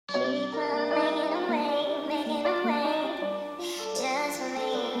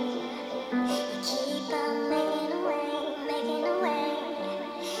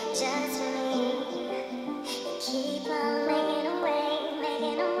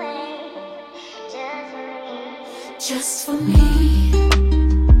just for me.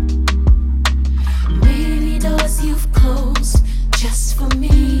 Many doors you've closed just for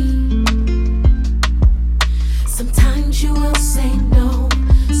me. Sometimes you will say no,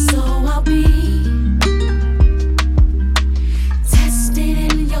 so I'll be tested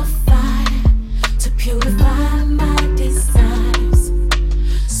in your fire to purify my desires,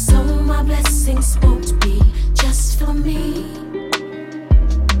 so my blessings won't be just for me.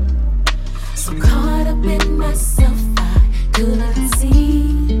 So caught up in myself, I couldn't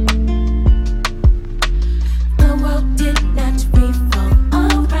see the world did not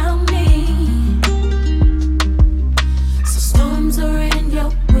revolve around me. So storms are in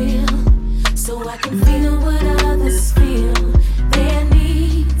your will, so I can feel what others feel, their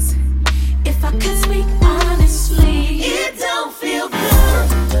needs. If I could speak honestly, it don't feel good,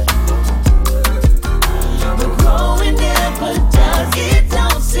 but growing never does. It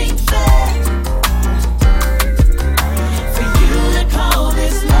don't seem fair for you to call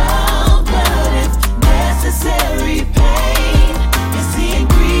this love, but it's necessary. Pain is the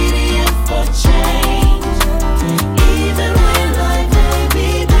ingredient for change. Even when life may be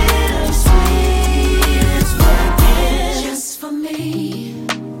bittersweet, it's working just for me.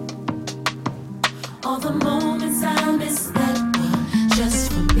 All the moments I missed that were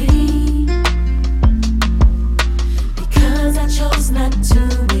just for me, because I chose not to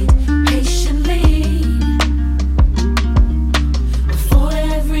wait patiently. For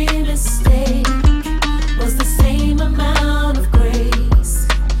every mistake was the same amount of grace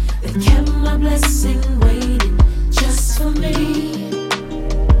that kept my blessing waiting just for me.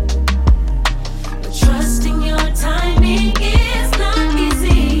 But trusting your timing is not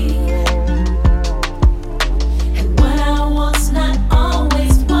easy, and what I want's not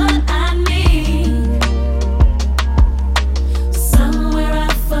always what I need. Somewhere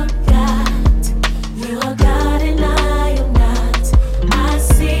I forgot you are God and I am not. I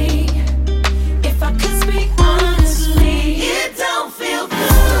see. If I could speak honestly, it don't feel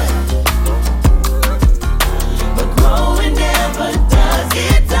good, but growing never does.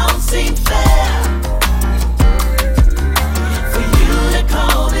 It don't seem fair for you to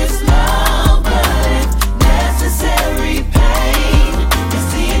call this love, but it's necessary. Pain is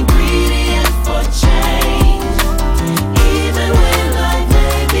the ingredient for change. Even when life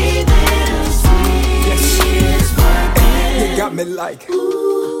may be bittersweet, it's working. You got me like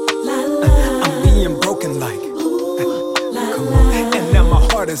Ooh, la la. I'm being broken like Ooh, la come la. on. And now my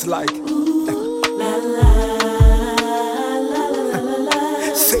heart is like Ooh, la la. La la la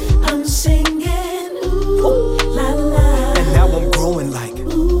la. say, I'm singing. Ooh, la la. and now I'm growing like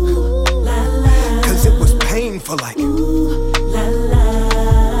Ooh, la la. cause it was painful like Ooh, la la.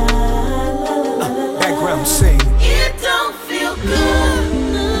 La la la. background sing. It don't feel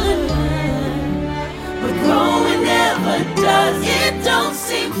good, but growing never does. It don't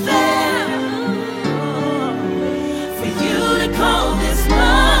seem fair for you to call this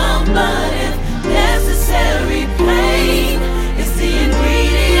love, but if necessary, pain is the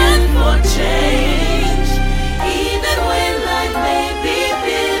ingredient for change. Even when life may be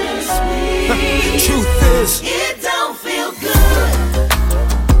bittersweet, Truth is, it don't feel good,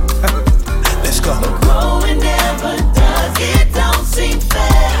 let's go. growing never does. It don't seem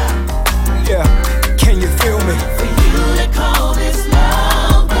fair Yeah, can you feel me? for you to call this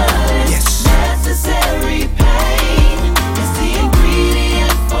love, but it's Yes. necessary. Pain is the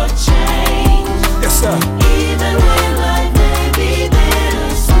ingredient for change. Yes sir. Even when life may be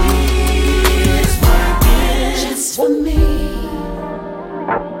bittersweet, it's working just for me.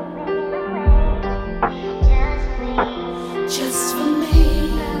 Just for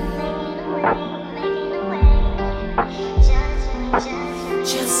me.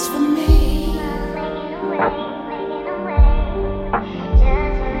 Just for me.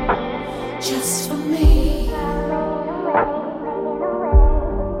 Just for me.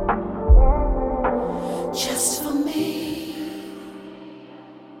 Just